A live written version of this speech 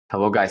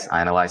Hello guys,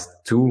 I analyzed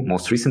two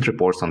most recent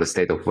reports on the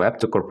state of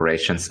Web2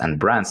 corporations and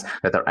brands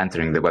that are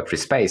entering the Web3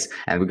 space,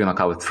 and we're going to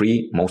cover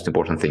three most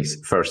important things.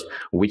 First,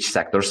 which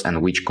sectors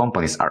and which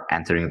companies are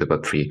entering the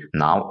Web3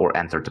 now or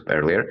entered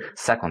earlier.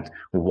 Second,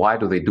 why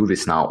do they do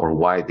this now or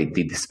why they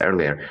did this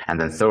earlier. And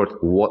then third,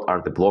 what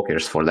are the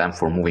blockers for them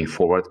for moving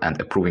forward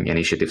and approving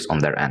initiatives on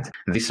their end.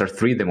 These are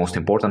three the most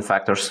important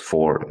factors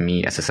for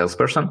me as a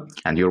salesperson,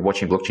 and you're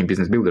watching Blockchain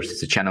Business Builders.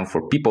 It's a channel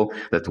for people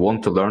that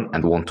want to learn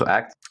and want to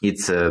act.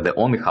 It's the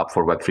only hub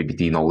for Web3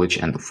 BD knowledge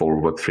and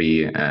for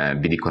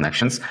Web3 BD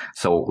connections.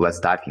 So let's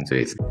dive into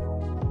it.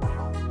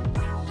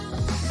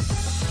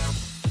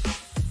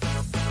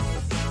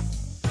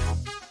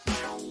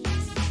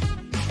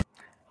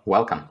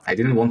 Welcome. I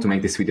didn't want to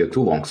make this video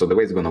too long, so the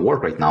way it's going to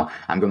work right now,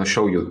 I'm going to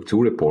show you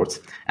two reports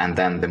and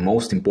then the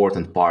most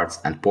important parts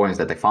and points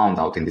that I found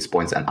out in these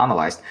points and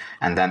analyzed,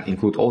 and then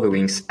include all the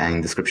links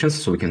and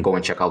descriptions so we can go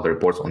and check out the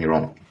reports on your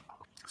own.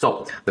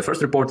 So the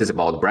first report is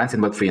about brands in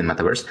Web3 and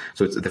Metaverse.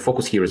 So the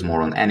focus here is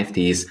more on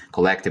NFTs,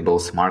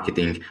 collectibles,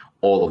 marketing,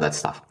 all of that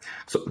stuff.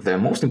 So the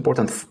most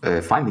important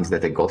findings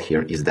that I got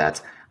here is that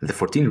the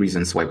 14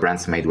 reasons why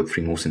brands made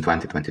Web3 moves in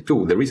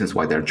 2022, the reasons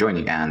why they're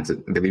joining,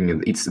 and believe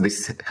me,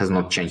 this has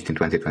not changed in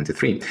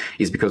 2023,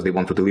 is because they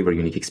want to deliver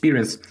unique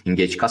experience,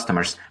 engage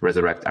customers,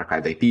 resurrect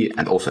archived IP,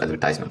 and also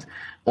advertisement.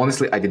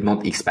 Honestly, I did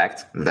not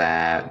expect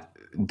that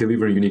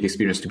deliver unique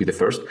experience to be the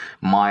first.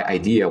 My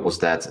idea was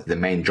that the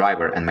main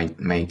driver and my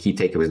main key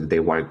takeaway is that they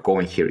were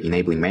going here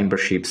enabling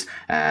memberships,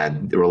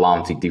 roll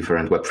out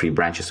different Web3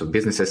 branches of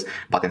businesses.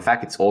 But in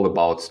fact, it's all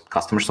about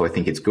customers, so I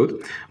think it's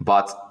good.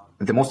 But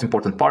the most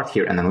important part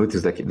here and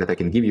analytics that I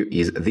can give you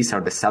is these are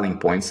the selling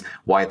points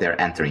why they're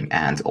entering.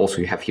 And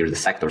also you have here the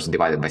sectors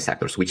divided by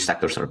sectors, which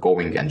sectors are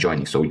going and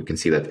joining. So you can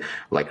see that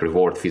like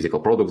reward physical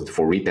products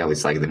for retail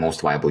is like the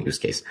most viable use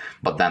case.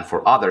 But then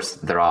for others,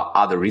 there are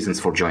other reasons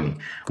for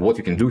joining. What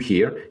you can do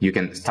here, you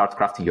can start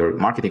crafting your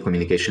marketing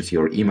communications,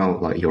 your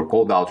email, your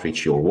cold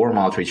outreach, your warm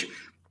outreach,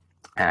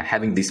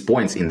 having these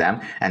points in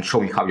them and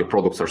showing how your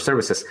products or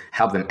services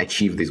help them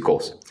achieve these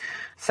goals.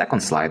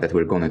 Second slide that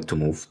we're going to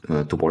move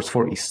towards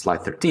is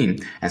slide 13.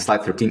 And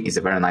slide 13 is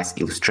a very nice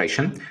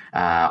illustration,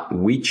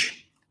 which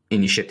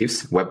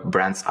initiatives web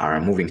brands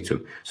are moving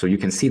to. So you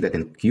can see that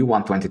in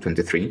Q1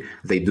 2023,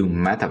 they do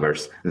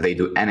metaverse, they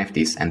do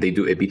NFTs, and they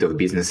do a bit of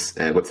business,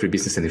 Web3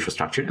 business and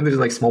infrastructure. And there's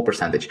like small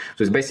percentage.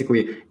 So it's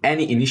basically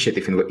any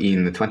initiative in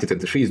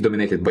 2023 is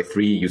dominated by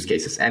three use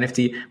cases: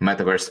 NFT,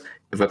 metaverse,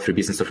 Web3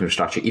 business or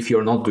infrastructure. If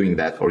you're not doing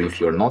that, or if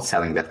you're not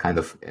selling that kind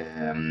of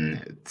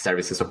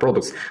services or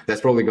products, that's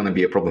probably going to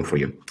be a problem for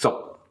you.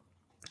 So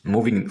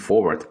moving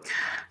forward,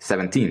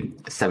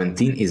 17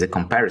 is a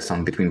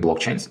comparison between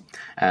blockchains.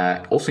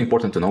 Also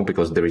important to know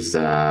because there is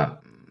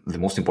the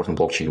most important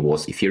blockchain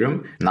was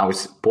Ethereum. Now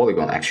it's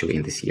Polygon actually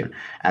in this year.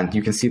 And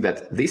you can see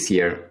that this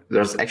year,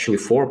 there's actually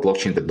four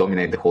blockchains that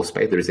dominate the whole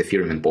space. There is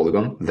Ethereum and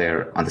Polygon.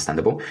 They're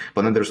understandable.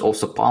 But then there's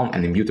also Palm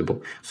and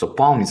Immutable. So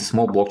Palm is a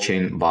small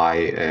blockchain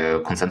by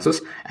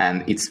consensus,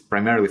 and it's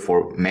primarily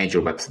for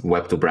major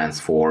Web2 brands,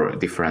 for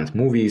different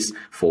movies,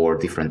 for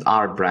different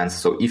art brands.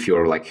 So if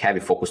you're like heavy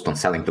focused on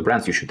selling to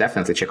brands, you should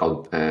definitely check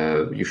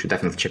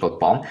out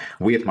Palm.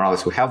 We at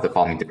Morales, we have the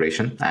Palm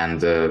integration,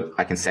 and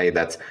I can say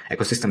that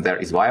ecosystem there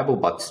is viable,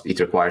 but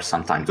it requires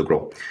some time to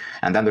grow.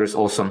 And then there is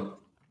also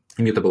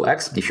Immutable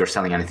X. If you're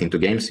selling anything to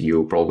games,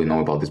 you probably know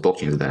about this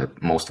blockchain. It's the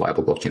most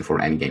viable blockchain for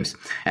any games.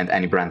 And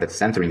any brand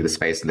that's entering the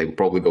space, they will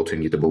probably go to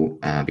Immutable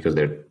because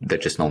they're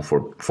just known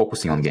for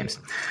focusing on games.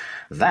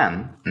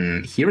 Then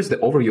here's the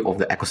overview of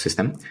the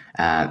ecosystem,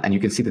 and you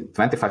can see that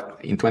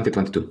in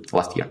 2022,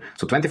 last year.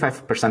 So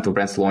 25% of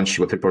brands launched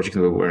Web3 projects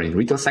were in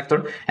retail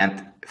sector,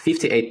 and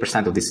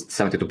 58% of these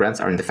 72 brands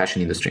are in the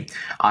fashion industry.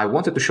 I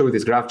wanted to show you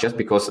this graph just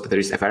because there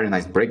is a very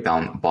nice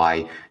breakdown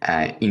by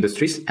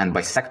industries and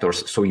by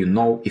sectors. So you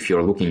know if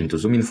you're looking into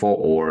ZoomInfo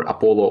or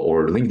Apollo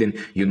or LinkedIn,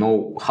 you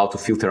know how to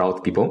filter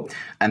out people.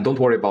 And don't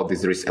worry about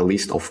this. There is a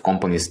list of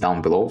companies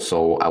down below,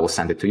 so I will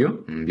send it to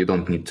you. You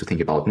don't need to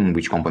think about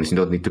which companies. You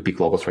don't need to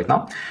pick logos right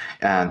now.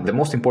 The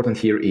most important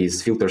here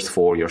is filters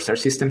for your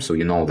search system. So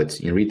you know that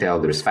in retail,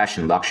 there is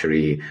fashion,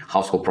 luxury,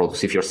 household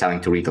products. If you're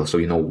selling to retail, so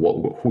you know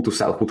who to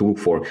sell, who to look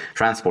for,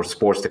 transport,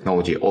 sports,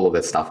 technology, all of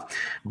that stuff.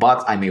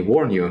 But I may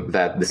warn you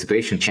that the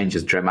situation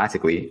changes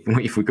dramatically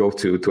if we go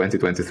to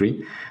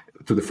 2023,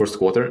 to the first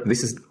quarter.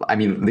 This is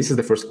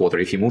the first quarter.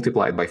 If you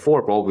multiply it by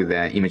 4, probably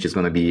the image is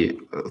going to be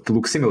to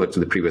look similar to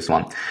the previous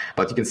one.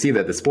 But you can see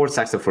that the sports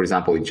sector, for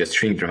example, it just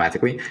shrink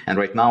dramatically. And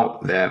right now,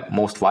 the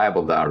most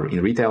viable are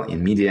in retail,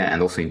 in media,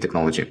 and also in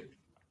technology.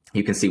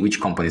 You can see which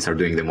companies are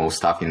doing the most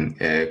stuff in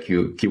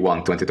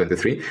Q1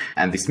 2023.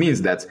 And this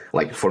means that,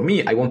 like, for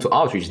me, I want to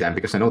outreach them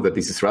because I know that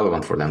this is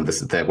relevant for them. The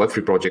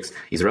Web3 projects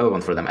is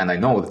relevant for them. And I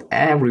know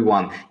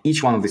that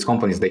each one of these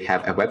companies, they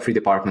have a Web3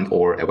 department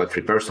or a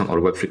Web3 person or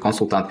a Web3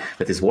 consultant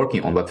that is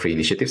working on Web3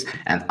 initiatives.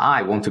 And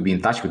I want to be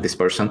in touch with this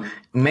person.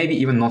 Maybe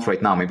even not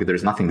right now. Maybe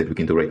there's nothing that we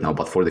can do right now.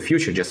 But for the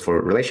future, just for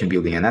relation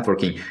building and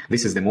networking,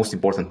 this is the most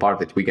important part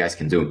that we guys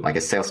can do, like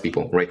as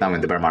salespeople right now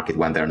in the bear market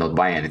when they're not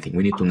buying anything.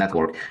 We need to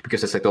network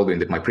because, as I told told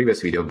you in my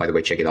previous video, by the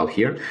way, check it out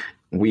here,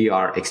 we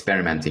are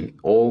experimenting.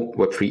 All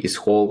Web3 is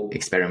whole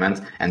experiment,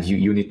 and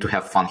you need to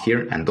have fun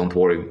here and don't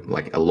worry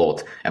like a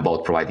lot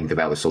about providing the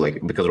value. So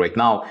like, because right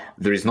now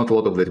there is not a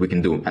lot of that we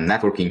can do, and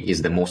networking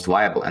is the most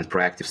viable and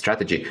proactive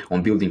strategy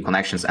on building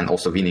connections and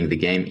also winning the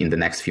game in the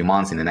next few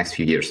months, in the next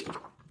few years.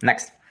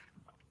 Next.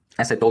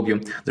 As I told you,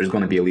 there's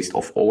going to be a list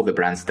of all the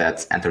brands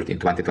that entered in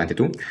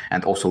 2022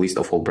 and also a list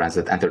of all brands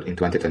that entered in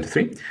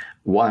 2023.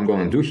 What I'm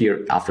going to do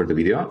here after the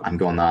video, I'm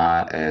going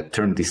to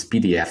turn this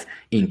PDF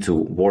into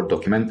Word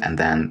document and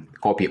then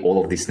copy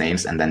all of these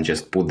names and then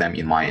just put them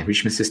in my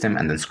enrichment system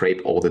and then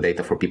scrape all the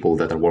data for people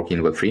that are working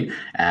in Web3.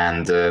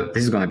 And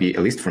this is going to be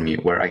a list for me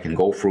where I can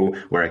go through,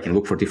 where I can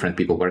look for different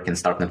people, where I can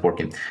start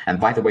networking. And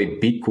by the way,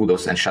 big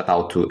kudos and shout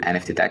out to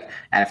NFT Tech.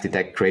 NFT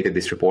Tech created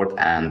this report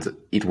and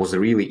it was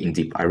really in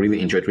deep. I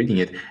really enjoyed reading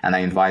it, and I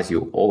advise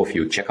you, all of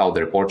you, check out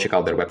the report, check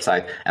out their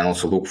website, and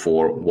also look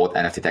for what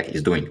NFT Tech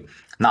is doing.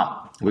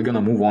 Now, we're going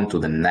to move on to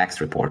the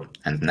next report.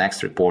 And the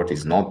next report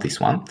is not this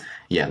one.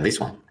 Yeah, this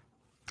one.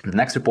 The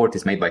next report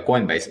is made by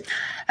Coinbase,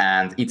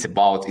 and it's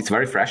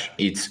very fresh.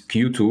 It's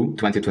Q2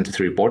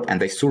 2023 report,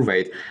 and they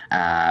surveyed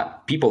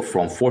people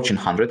from Fortune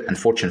 100 and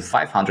Fortune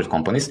 500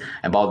 companies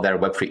about their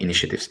Web3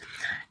 initiatives.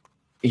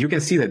 You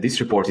can see that this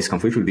report is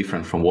completely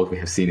different from what we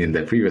have seen in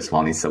the previous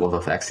one. It's a lot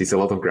of text, it's a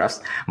lot of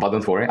graphs, but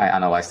don't worry, I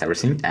analyzed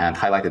everything and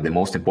highlighted the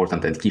most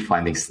important and key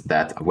findings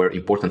that were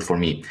important for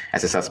me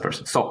as a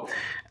salesperson. So,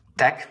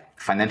 tech,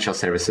 financial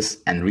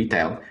services, and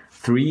retail,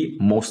 three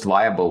most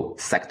viable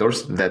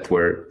sectors that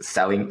were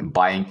selling,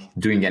 buying,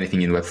 doing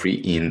anything in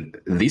Web3 in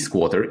this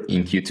quarter,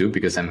 in Q2,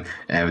 because I'm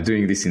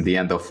doing this in the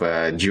end of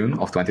June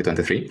of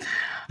 2023.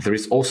 There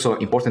is also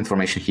important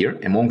information here.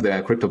 Among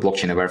the crypto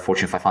blockchain aware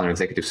Fortune 500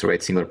 executives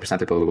rate similar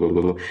percentage,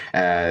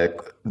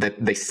 that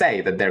they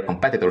say that their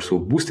competitors will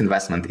boost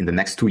investment in the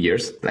next 2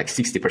 years, like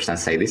 60%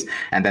 say this,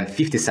 and then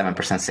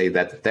 57% say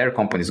that their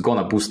company is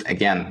gonna boost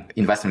again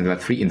investment in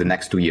Web3 in the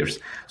next 2 years.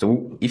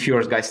 So if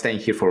you're guys staying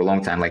here for a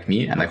long time like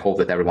me, and I hope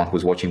that everyone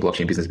who's watching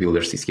Blockchain Business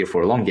Builders is here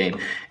for a long game,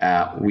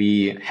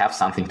 we have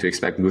something to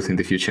expect good in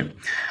the future.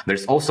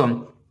 There's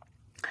also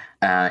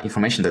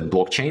information that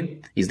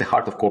blockchain is the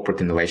heart of corporate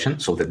innovation.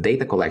 So the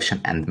data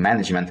collection and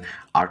management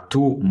are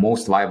two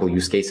most viable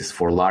use cases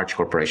for large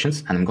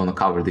corporations. And I'm going to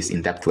cover this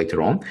in depth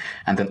later on.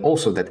 And then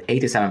also that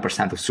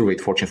 87% of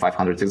surveyed Fortune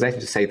 500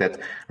 executives say that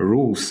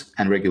rules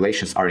and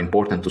regulations are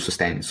important to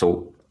sustain.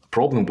 So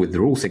problem with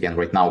the rules again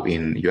right now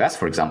in US,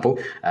 for example,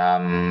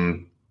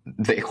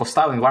 the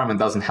hostile environment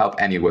doesn't help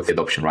any with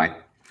adoption, right?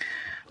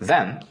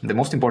 Then the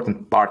most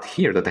important part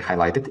here that I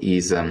highlighted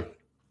is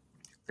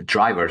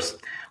drivers,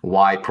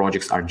 why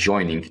projects are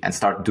joining and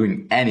start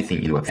doing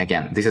anything in Web.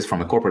 Again, this is from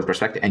a corporate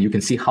perspective, and you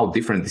can see how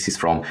different this is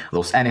from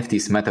those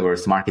NFTs,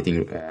 metaverse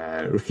marketing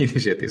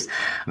initiatives.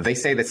 They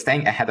say that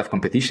staying ahead of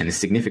competition is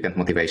significant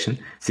motivation,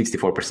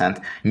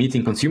 64%.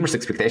 Meeting consumers'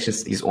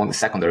 expectations is only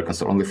secondary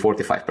concern, only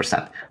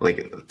 45%.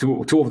 Like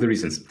two of the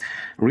reasons.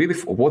 Really,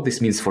 what this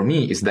means for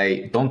me is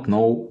they don't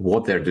know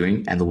what they're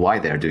doing and why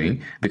they're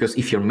doing. Because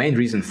if your main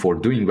reason for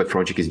doing web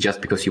project is just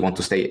because you want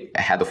to stay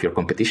ahead of your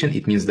competition,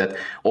 it means that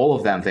all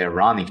of them, they're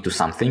running to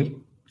something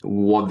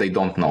what they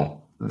don't know.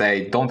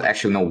 They don't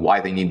actually know why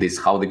they need this,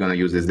 how they're going to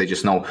use this. They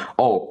just know,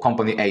 oh,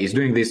 company A is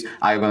doing this,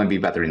 I'm going to be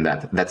better in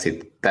that. That's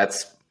it.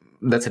 That's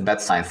a bad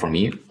sign for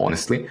me,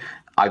 honestly.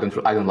 I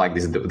don't like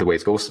this the way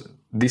it goes.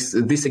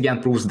 This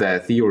again proves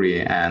the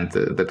theory and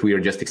that we are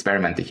just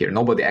experimenting here.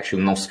 Nobody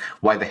actually knows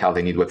why the hell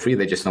they need Web3.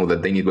 They just know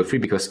that they need Web3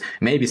 because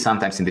maybe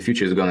sometimes in the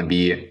future it's going to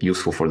be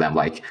useful for them,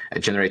 like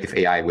generative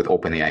AI with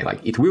OpenAI.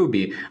 Like it will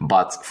be,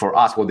 but for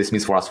us, what this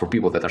means for us, for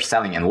people that are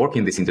selling and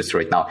working in this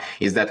industry right now,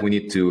 is that we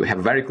need to have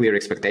very clear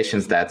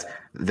expectations that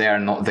they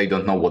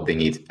don't know what they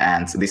need.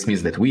 And this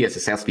means that we as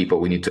a salespeople,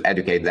 we need to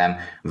educate them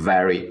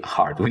very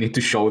hard. We need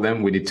to show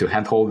them, we need to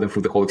handhold them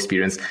through the whole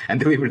experience and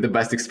deliver the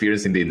best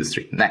experience in the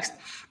industry. Next.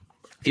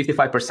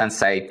 55%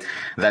 say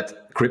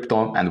that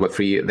crypto and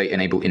Web3, they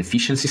enable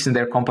efficiencies in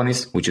their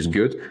companies, which is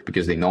good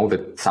because they know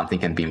that something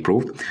can be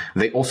improved.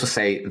 They also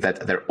say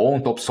that their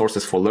own top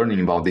sources for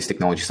learning about these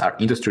technologies are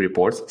industry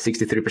reports,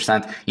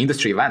 63%,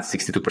 industry events,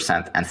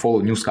 62%, and follow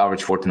news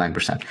coverage,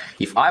 49%.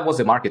 If I was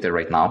a marketer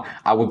right now,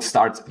 I would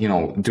start,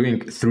 doing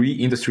 3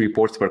 industry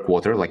reports per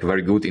quarter, like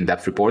very good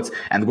in-depth reports,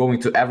 and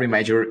going to every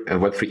major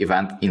Web3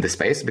 event in the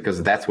space,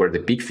 because that's where the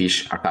big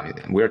fish are coming.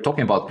 We're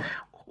talking about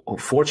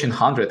Fortune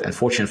 100 and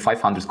Fortune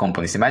 500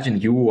 companies. Imagine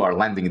you are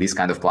landing these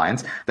kind of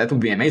clients. That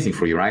would be amazing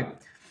for you, right?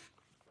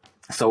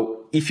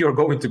 So if you're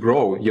going to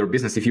grow your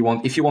business, if you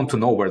want to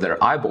know where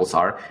their eyeballs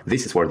are,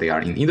 this is where they are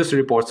in industry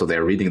reports. So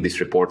they're reading this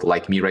report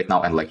like me right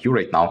now and like you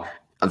right now.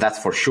 That's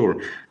for sure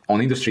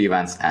on industry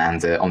events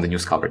and on the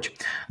news coverage.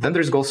 Then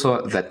there's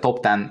also the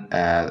top 10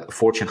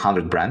 Fortune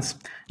 100 brands,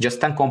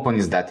 just 10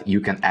 companies that you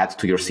can add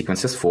to your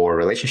sequences for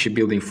relationship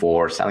building,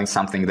 for selling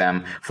something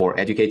them, for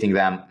educating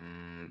them.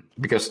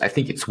 Because I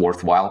think it's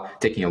worthwhile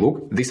taking a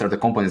look. These are the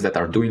companies that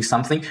are doing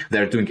something.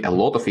 They're doing a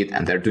lot of it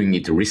and they're doing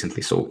it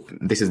recently. So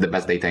this is the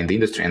best data in the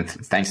industry. And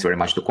thanks very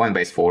much to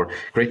Coinbase for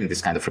creating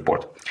this kind of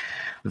report.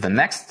 The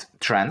next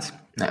trend,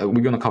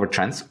 we're going to cover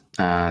trends.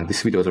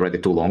 This video is already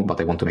too long, but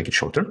I want to make it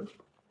shorter.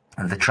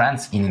 The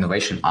trends in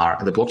innovation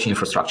are the blockchain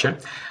infrastructure,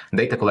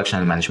 data collection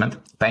and management,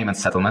 payment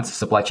settlements,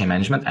 supply chain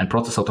management, and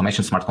process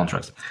automation, smart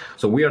contracts.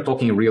 So we are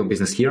talking real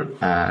business here.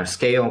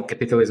 Scale,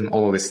 capitalism,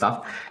 all of this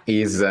stuff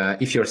is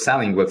if you're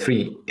selling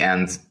Web3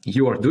 and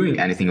you are doing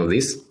anything of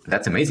this,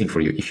 that's amazing for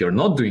you. If you're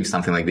not doing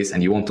something like this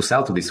and you want to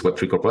sell to this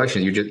Web3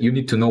 corporation, you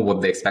need to know what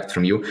they expect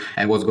from you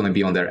and what's going to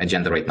be on their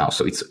agenda right now.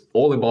 So it's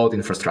all about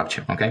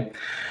infrastructure. Okay.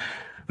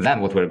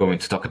 Then what we're going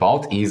to talk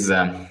about is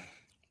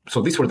so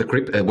these were the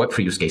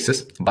Web3 use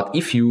cases, but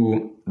if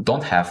you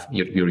don't have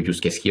your use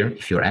case here,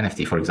 if you're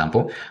NFT, for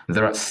example,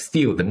 there are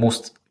still the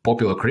most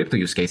popular crypto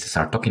use cases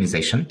are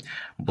tokenization,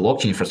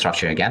 blockchain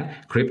infrastructure again,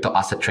 crypto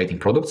asset trading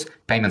products,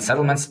 payment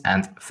settlements,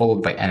 and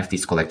followed by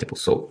NFTs collectibles.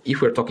 So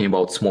if we're talking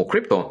about small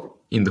crypto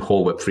in the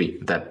whole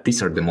Web3, that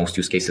these are the most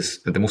use cases,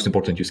 the most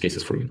important use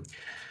cases for you.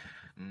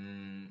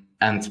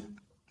 And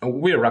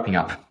we're wrapping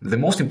up. The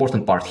most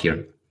important part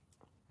here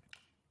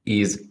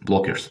is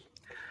blockers.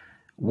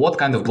 What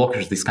kind of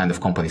blockers these kind of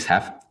companies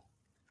have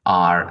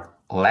are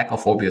lack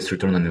of obvious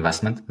return on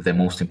investment, the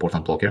most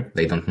important blocker.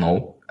 They don't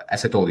know,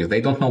 as I told you,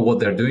 they don't know what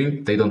they're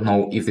doing. They don't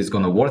know if it's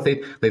going to worth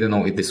it. They don't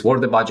know if this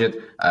worth the budget.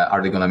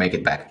 Are they going to make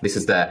it back? This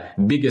is the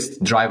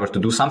biggest driver to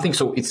do something.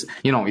 So it's,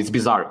 it's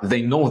bizarre.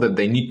 They know that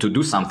they need to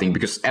do something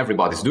because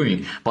everybody's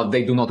doing, but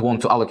they do not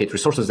want to allocate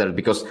resources there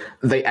because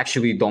they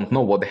actually don't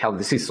know what the hell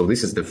this is. So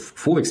this is the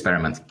full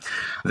experiment.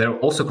 They're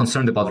also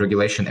concerned about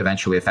regulation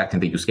eventually affecting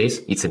the use case.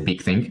 It's a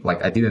big thing.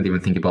 Like I didn't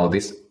even think about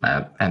this,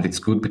 and it's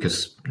good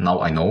because now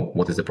I know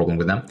what is the problem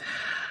with them.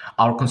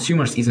 Our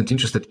consumers isn't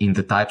interested in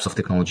the types of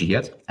technology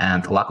yet,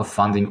 and lack of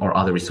funding or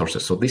other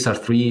resources. So these are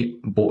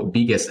four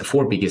biggest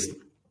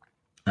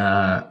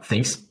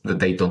things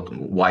that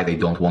why they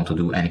don't want to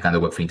do any kind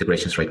of Web3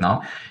 integrations right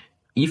now.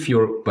 If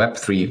your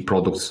Web3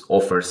 products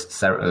offers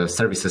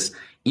services,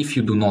 if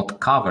you do not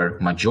cover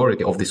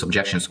majority of these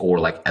objections or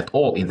like at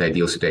all in the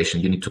ideal situation,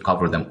 you need to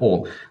cover them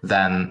all,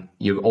 then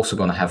you're also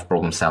going to have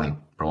problem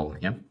selling probably.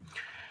 Yeah.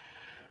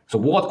 So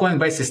what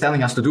Coinbase is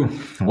telling us to do?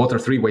 What are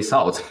 3 ways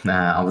out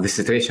of this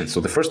situation? So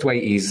the first way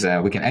is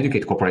we can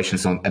educate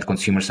corporations and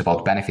consumers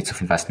about benefits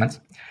of investment.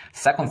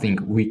 Second thing,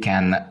 we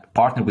can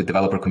partner with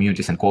developer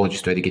communities and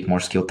colleges to educate more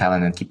skilled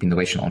talent and keep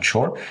innovation on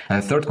shore.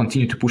 And the third,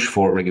 continue to push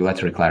for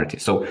regulatory clarity.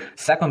 So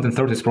second and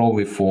third is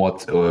probably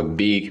what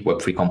big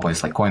Web3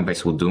 companies like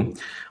Coinbase will do.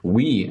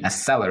 We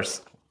as sellers,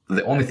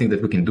 the only thing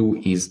that we can do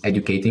is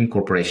educating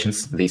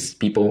corporations, these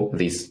people,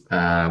 these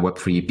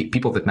Web3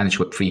 people that manage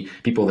Web3,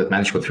 people that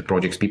manage Web3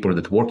 projects, people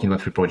that work in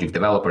Web3 projects,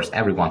 developers,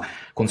 everyone,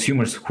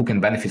 consumers who can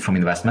benefit from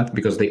investment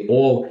because they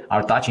all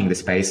are touching the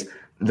space.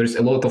 There's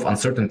a lot of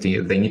uncertainty.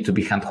 They need to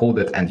be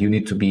hand-holded and you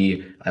need to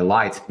be a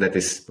light that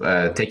is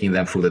taking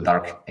them through the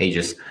dark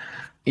ages.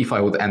 If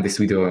I would end this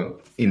video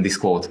in this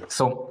quote.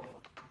 So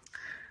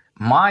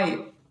my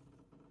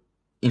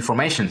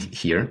information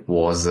here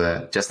was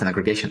just an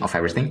aggregation of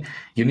everything.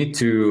 You need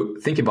to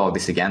think about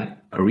this again,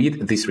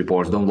 read these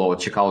reports, download,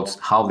 check out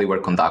how they were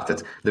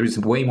conducted. There is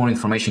way more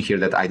information here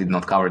that I did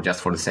not cover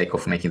just for the sake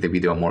of making the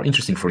video more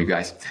interesting for you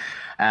guys.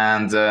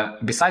 And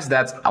besides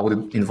that, I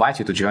would invite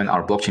you to join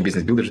our Blockchain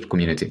Business Builder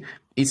community.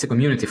 It's a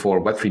community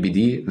for Web3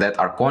 BD that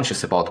are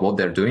conscious about what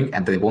they're doing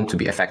and they want to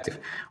be effective.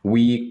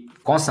 We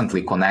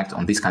constantly connect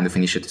on these kind of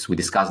initiatives. We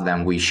discuss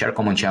them. We share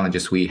common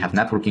challenges. We have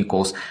networking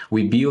calls.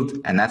 We build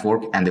a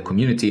network and a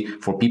community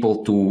for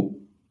people to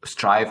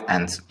strive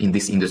and in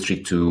this industry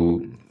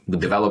to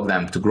develop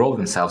them, to grow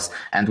themselves,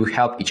 and we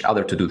help each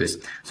other to do this.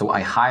 So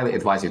I highly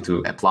advise you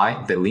to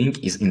apply. The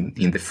link is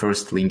in the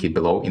first link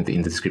below in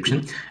the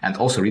description, and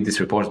also read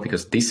this report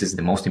because this is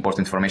the most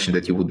important information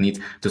that you would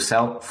need to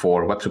sell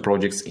for Web2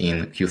 projects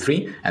in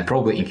Q3 and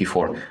probably in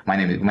Q4. My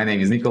name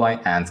is Nikolai,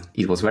 and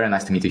it was very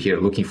nice to meet you here.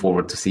 Looking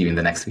forward to see you in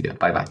the next video.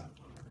 Bye bye.